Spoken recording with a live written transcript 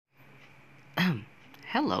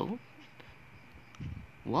Hello,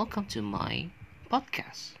 welcome to my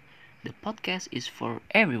podcast. The podcast is for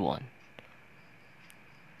everyone.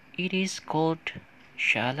 It is called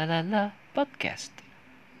Shalalala Podcast.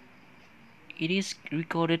 It is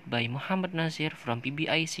recorded by Muhammad Nasir from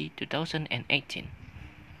PBIC 2018.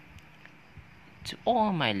 To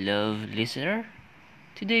all my love listener,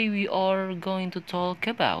 today we are going to talk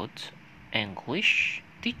about English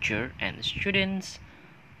teacher and students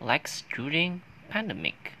likes during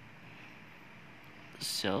pandemic.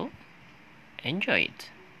 So, enjoy it.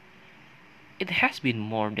 It has been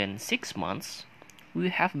more than 6 months we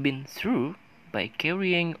have been through by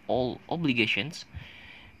carrying all obligations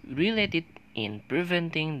related in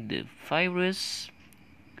preventing the virus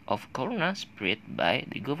of corona spread by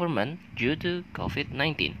the government due to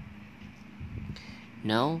COVID-19.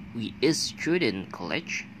 Now we as student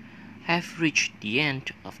college have reached the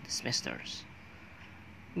end of the semesters.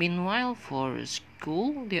 Meanwhile, for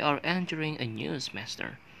school, they are entering a new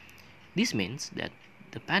semester. This means that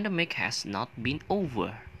the pandemic has not been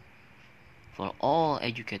over. For all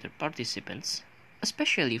educator participants,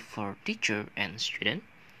 especially for teacher and student,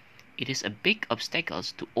 it is a big obstacle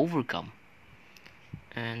to overcome.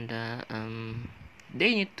 And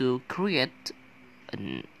they need to create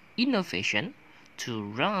an innovation to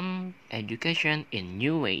run education in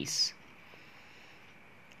new ways.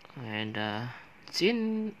 And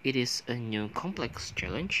since it is a new complex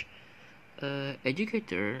challenge,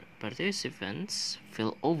 educator participants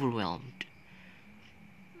feel overwhelmed.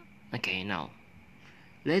 Okay, now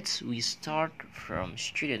we start from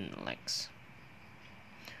student likes.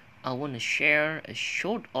 I want to share a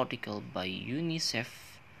short article by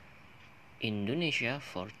UNICEF Indonesia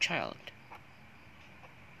for Child.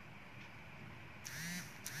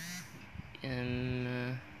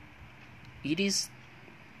 It is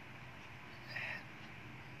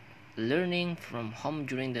learning from home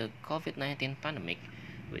during the COVID-19 pandemic.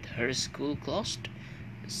 With her school closed,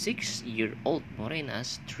 6-year-old Morena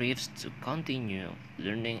strives to continue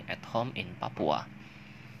learning at home in Papua.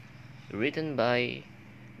 Written by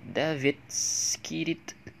David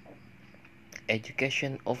Skidit,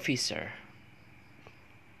 Education Officer.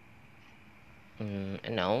 And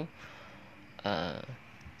now,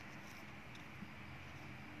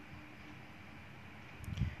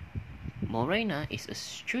 Morena is a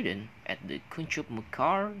student at the Kuncup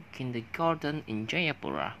Mekar Kindergarten in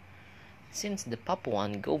Jayapura. Since the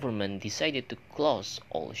Papuan government decided to close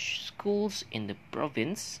all schools in the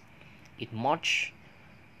province in March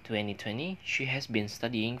 2020, she has been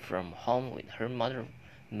studying from home with her mother,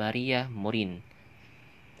 Maria Morin.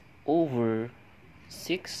 Over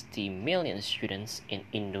 60 million students in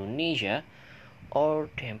Indonesia are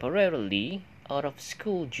temporarily out of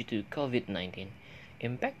school due to COVID-19.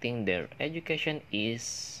 Impacting their education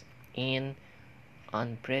is in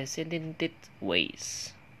unprecedented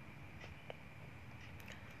ways.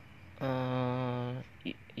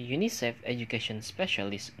 UNICEF education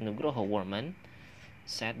specialist Nugroho Warman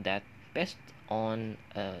said that based on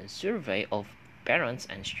a survey of parents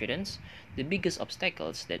and students, the biggest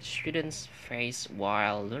obstacles that students face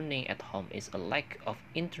while learning at home is a lack of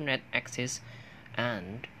internet access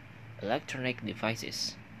and electronic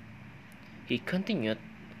devices. He continued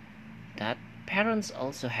that parents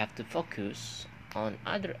also have to focus on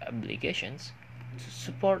other obligations to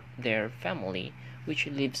support their family, which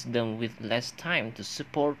leaves them with less time to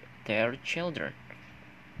support their children.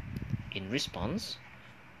 In response,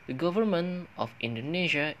 the government of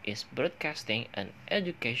Indonesia is broadcasting an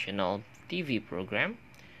educational TV program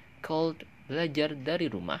called Belajar dari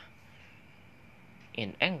Rumah.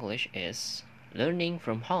 In English is Learning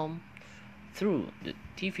from Home through the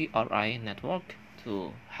TVRI network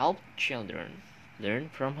to help children learn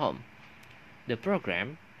from home. The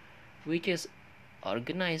program, which is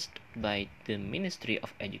organized by the Ministry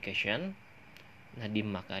of Education,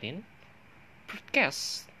 Nadiem Makarin,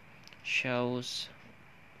 broadcasts shows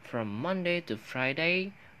from Monday to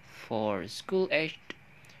Friday for school-aged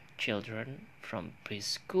children from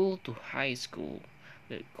preschool to high school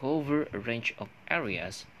that cover a range of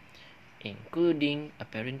areas, including a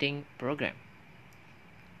parenting program.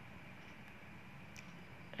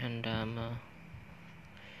 And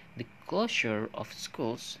the closure of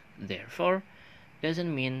schools, therefore,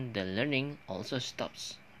 doesn't mean the learning also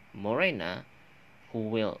stops. Morena, who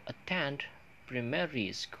will attend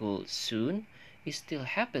primary school soon, is still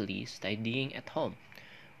happily studying at home.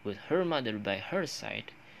 With her mother by her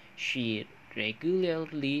side, she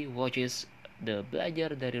regularly watches the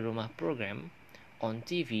Belajar dari Rumah program on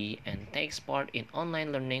TV and takes part in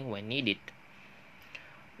online learning when needed.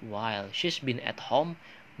 While she's been at home,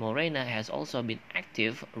 Morena has also been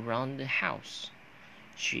active around the house.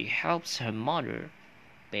 She helps her mother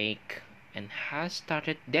bake and has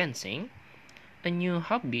started dancing, a new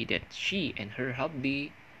hobby that she and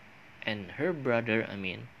her brother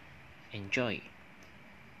enjoy.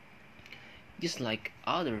 Just like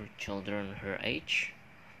other children her age,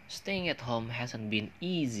 staying at home hasn't been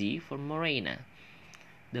easy for Morena.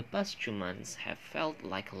 The past 2 months have felt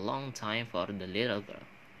like a long time for the little girl.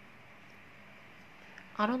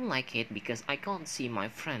 I don't like it because I can't see my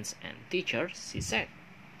friends and teachers, she said.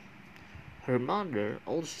 Her mother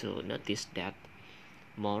also noticed that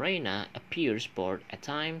Morena appears bored at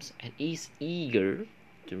times and is eager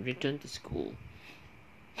to return to school.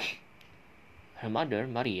 Her mother,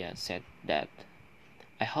 Maria, said that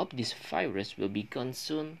I hope this virus will be gone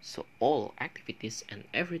soon so all activities and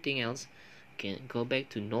everything else can go back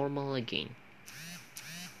to normal again.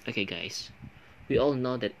 Okay, guys, we all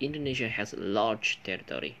know that Indonesia has a large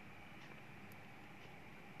territory,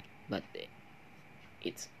 but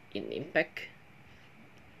its in impact,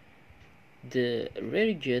 the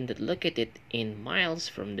region that located in miles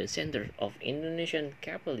from the center of Indonesian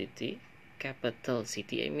capital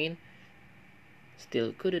city,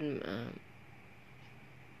 still couldn't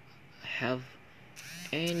have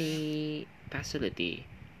any facility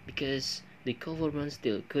because the government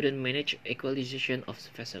still couldn't manage equalization of the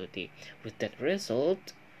facility. With that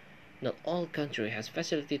result, not all country has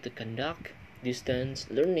facility to conduct distance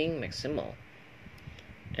learning maximal.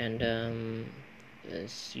 And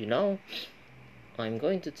as you know, I'm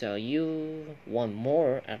going to tell you one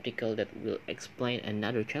more article that will explain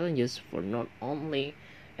another challenges for not only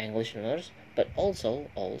English learners but also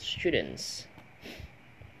all students.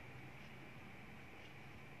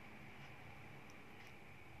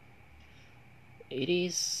 It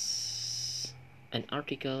is an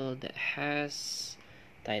article that has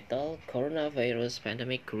title Coronavirus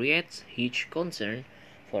Pandemic Creates Huge Concern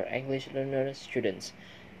for English Learner Students.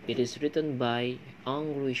 It is written by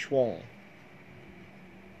Ang Wong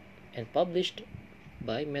and published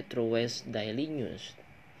by Metro West Daily News.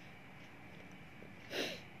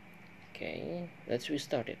 Okay, let's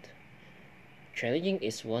restart it. Challenging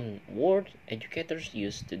is one word educators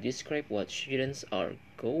use to describe what students are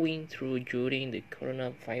going through during the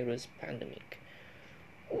coronavirus pandemic.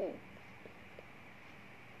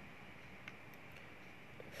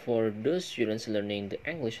 For those students learning the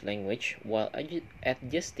English language while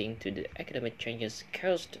adjusting to the academic changes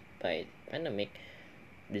caused by the pandemic,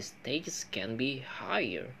 the stakes can be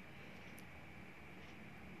higher.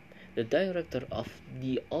 The director of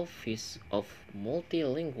the Office of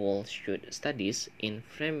Multilingual Studies in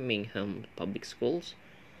Framingham Public Schools,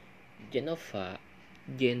 Genoveva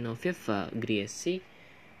Griesi,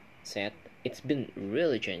 said it's been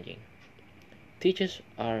really changing. Teachers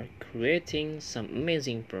are creating some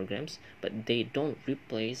amazing programs, but they don't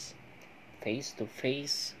replace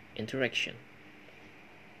face-to-face interaction.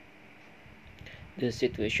 The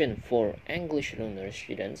situation for English learner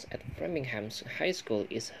students at Framingham's High School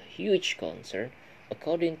is a huge concern,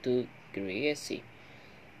 according to Griesi.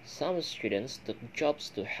 Some students took jobs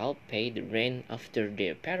to help pay the rent after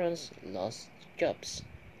their parents lost jobs.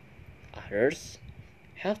 Others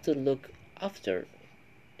have to look after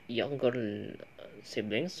younger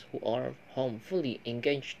siblings who are home fully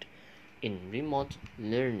engaged in remote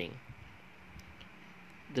learning.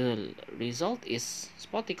 The result is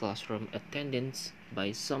spotty classroom attendance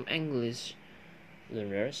by some English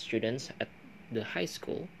learner students at the high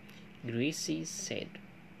school, Greasy said.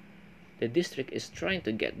 The district is trying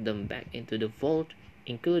to get them back into the fold,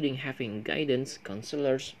 including having guidance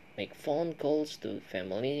counselors make phone calls to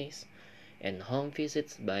families and home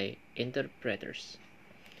visits by interpreters.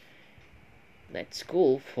 Night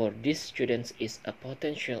school for these students is a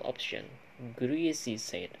potential option, Greasy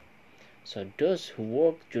said. So those who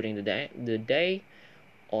work during the day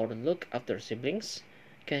or look after siblings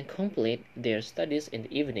can complete their studies in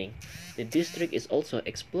the evening. The district is also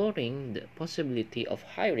exploring the possibility of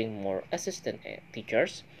hiring more assistant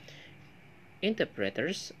teachers,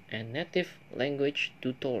 interpreters, and native language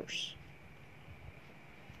tutors.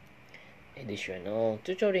 Additional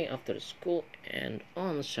tutoring after school and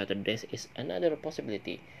on Saturdays is another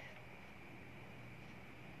possibility.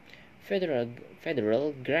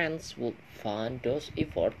 Federal grants would fund those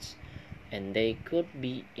efforts, and they could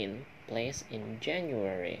be in place in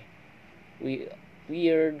January. We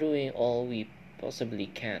are doing all we possibly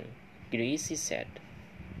can, Gracie said.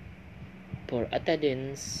 Poor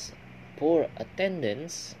attendance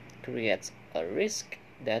creates a risk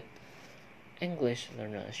that English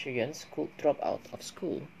learner students could drop out of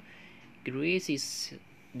school. Gracie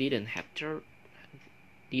didn't have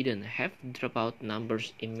dropout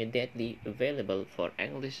numbers immediately available for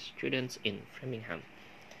English students in Framingham.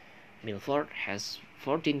 Milford has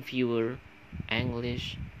 14 fewer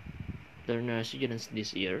English learner students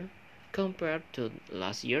this year compared to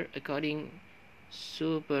last year, according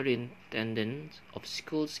Superintendent of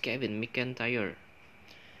Schools Kevin McIntyre.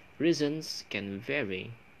 Reasons can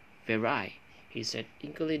vary, he said,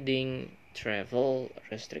 including travel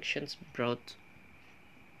restrictions brought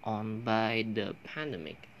on by the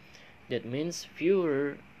pandemic. That means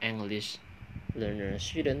fewer English learner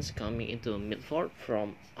students coming into Milford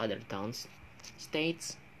from other towns,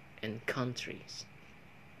 states, and countries.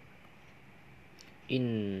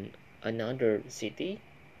 In another city,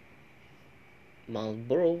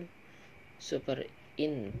 Marlborough,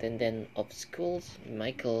 Superintendent of Schools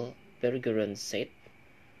Michael Bergeron said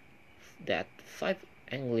that 5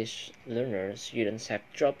 English learner students have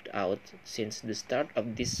dropped out since the start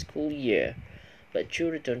of this school year, but 2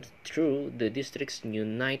 returned through the district's new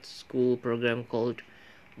night school program called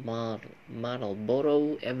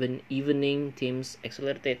Marlborough Evening Teams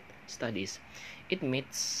Accelerated Studies. It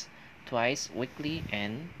meets twice weekly,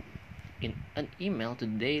 and in an email to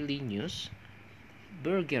Daily News,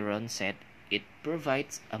 Bergeron said it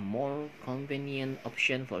provides a more convenient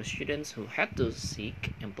option for students who had to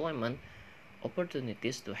seek employment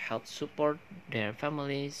opportunities to help support their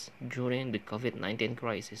families during the COVID-19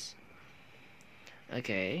 crisis.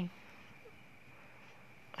 Okay,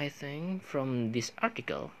 I think from this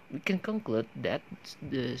article we can conclude that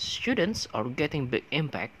the students are getting big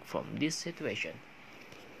impact from this situation.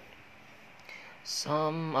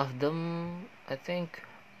 Some of them, I think,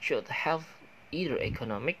 should have either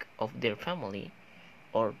economic of their family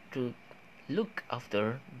or to look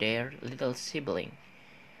after their little sibling.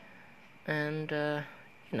 And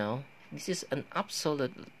this is an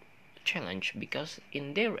absolute challenge because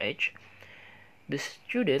in their age, the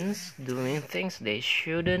students doing things they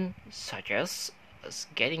shouldn't, such as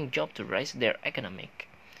getting job to raise their economic.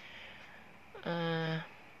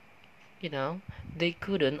 They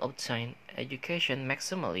couldn't obtain education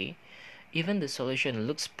maximally. Even the solution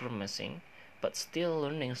looks promising, but still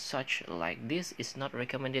learning such like this is not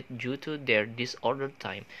recommended due to their disordered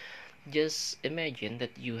time. Just imagine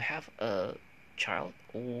that you have a child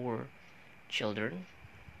or children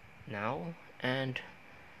now, and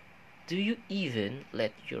do you even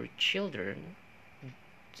let your children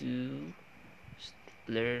to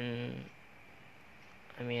learn?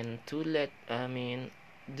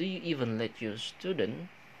 Do you even let your student?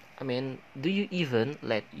 Do you even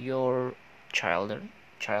let your child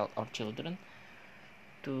or children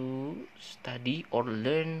to study or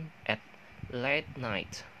learn at late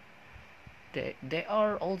night? They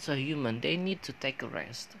are also human. They need to take a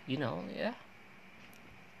rest. Yeah.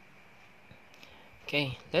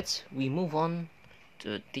 Okay, we move on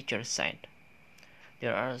to teacher side.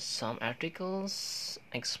 There are some articles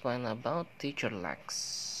explain about teacher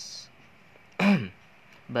lacks.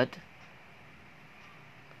 But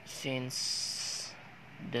since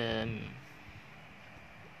the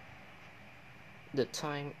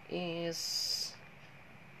time is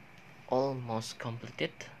almost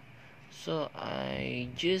completed, so I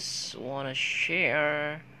just want to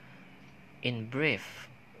share in brief.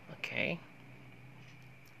 Okay,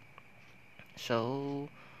 so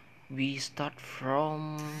we start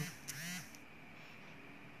from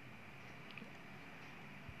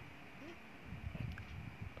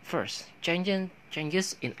first,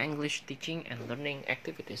 changes in English teaching and learning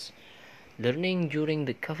activities. Learning during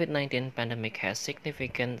the COVID-19 pandemic has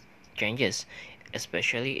significant changes,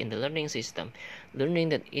 especially in the learning system. Learning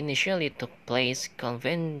that initially took place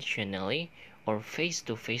conventionally or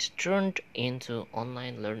face-to-face turned into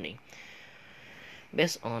online learning.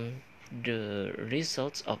 Based on the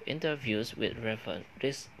results of interviews with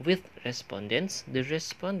respondents, the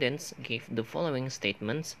respondents gave the following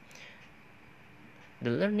statements. The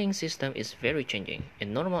learning system is very changing.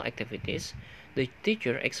 In normal activities, the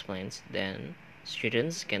teacher explains, then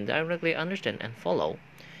students can directly understand and follow.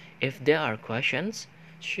 If there are questions,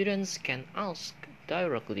 students can ask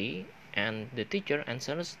directly and the teacher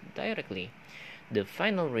answers directly. The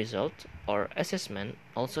final result or assessment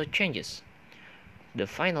also changes. The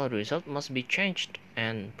final result must be changed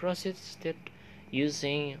and processed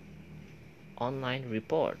using online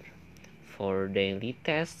report. For daily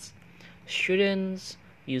tests, students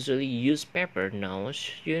usually use paper. Now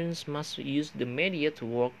students must use the media to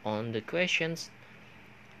work on the questions.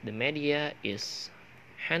 The media is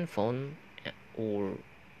handphone, or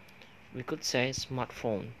we could say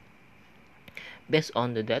smartphone. Based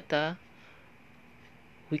on the data,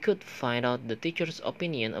 we could find out the teacher's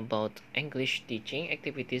opinion about English teaching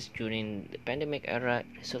activities during the pandemic era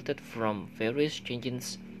resulted from various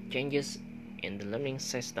changes in the learning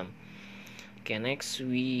system. Okay, next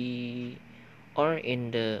we are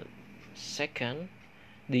in the second,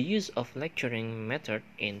 the use of lecturing method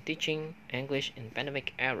in teaching English in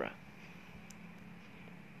pandemic era.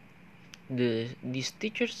 This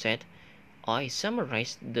teacher said, I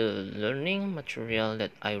summarized the learning material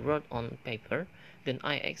that I wrote on paper, then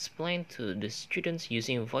I explained to the students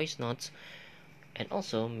using voice notes, and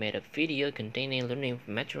also made a video containing learning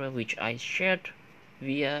material which I shared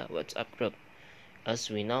via WhatsApp group. As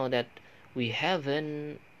we know that we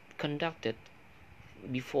haven't conducted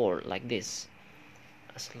before like this,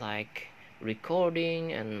 as like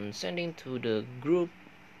recording and sending to the group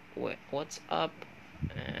WhatsApp.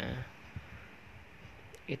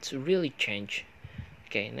 It's really changed.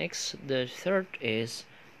 Okay, next, the third is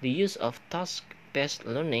the use of task-based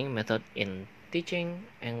learning method in teaching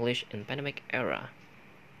English in pandemic era.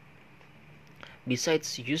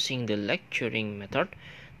 Besides using the lecturing method,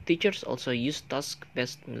 teachers also use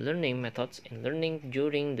task-based learning methods in learning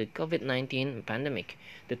during the COVID-19 pandemic.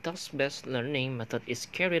 The task-based learning method is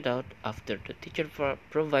carried out after the teacher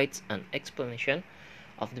provides an explanation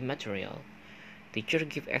of the material. Teacher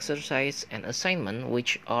give exercise and assignment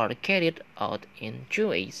which are carried out in two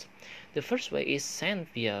ways. The first way is sent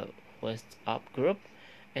via WhatsApp group,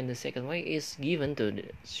 and the second way is given to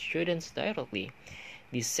the students directly.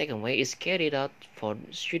 The second way is carried out for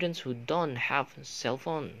students who don't have cell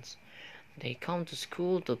phones. They come to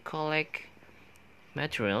school to collect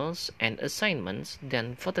materials and assignments,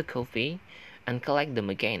 then photocopy and collect them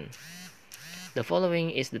again. The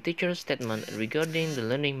following is the teacher's statement regarding the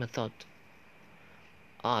learning method.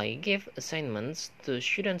 I give assignments to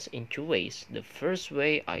students in two ways. The first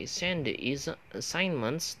way, I send the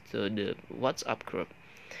assignments to the WhatsApp group.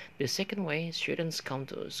 The second way, students come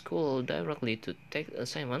to school directly to take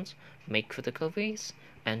assignments, make photocopies,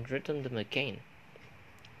 and return them again.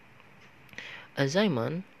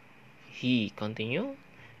 Assignment, he continued,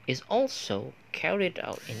 is also carried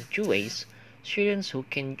out in two ways. Students who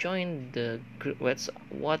can join the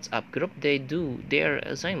WhatsApp group, they do their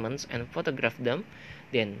assignments and photograph them,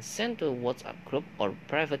 then send to WhatsApp group or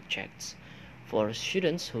private chats. For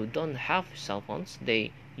students who don't have cell phones,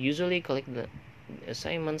 they usually collect the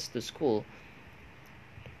assignments to school.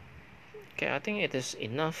 Okay, I think it is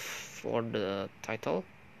enough for the title,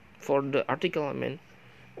 for the article. I mean,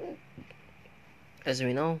 as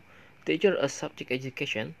we know, teacher a subject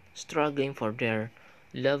education struggling for their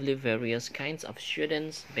lovely various kinds of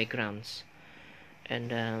students backgrounds,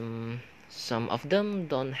 and some of them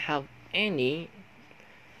don't have any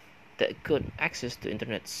that good access to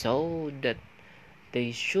internet, so that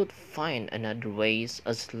they should find another ways,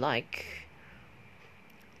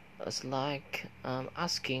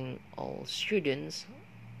 asking all students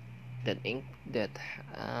that that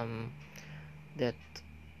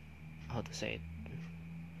how to say it,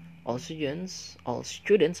 all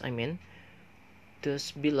students, I mean,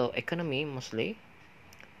 those below economy mostly,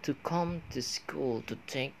 to come to school to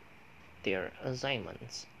take their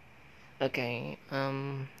assignments. Okay,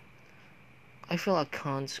 I feel I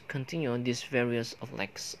can't continue these various of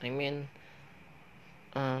legs. I mean,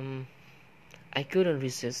 I couldn't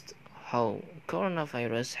resist how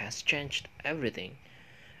coronavirus has changed everything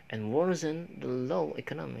and worsened the low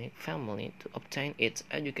economic family to obtain its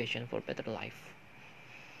education for better life.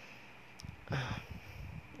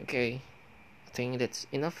 Okay, I think that's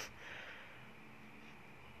enough.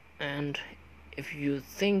 And if you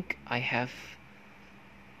think I have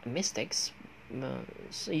mistakes,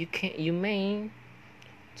 so you may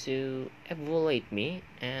to evaluate me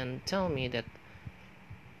and tell me that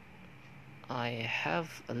I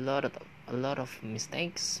have a lot of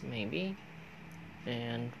mistakes maybe,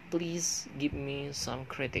 and please give me some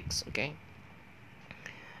critics. Okay,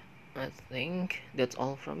 I think that's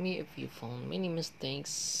all from me. If you found many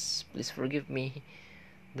mistakes, please forgive me.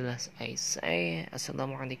 The last I say,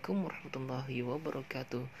 Assalamualaikum warahmatullahi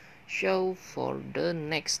wabarakatuh. Show for the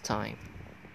next time.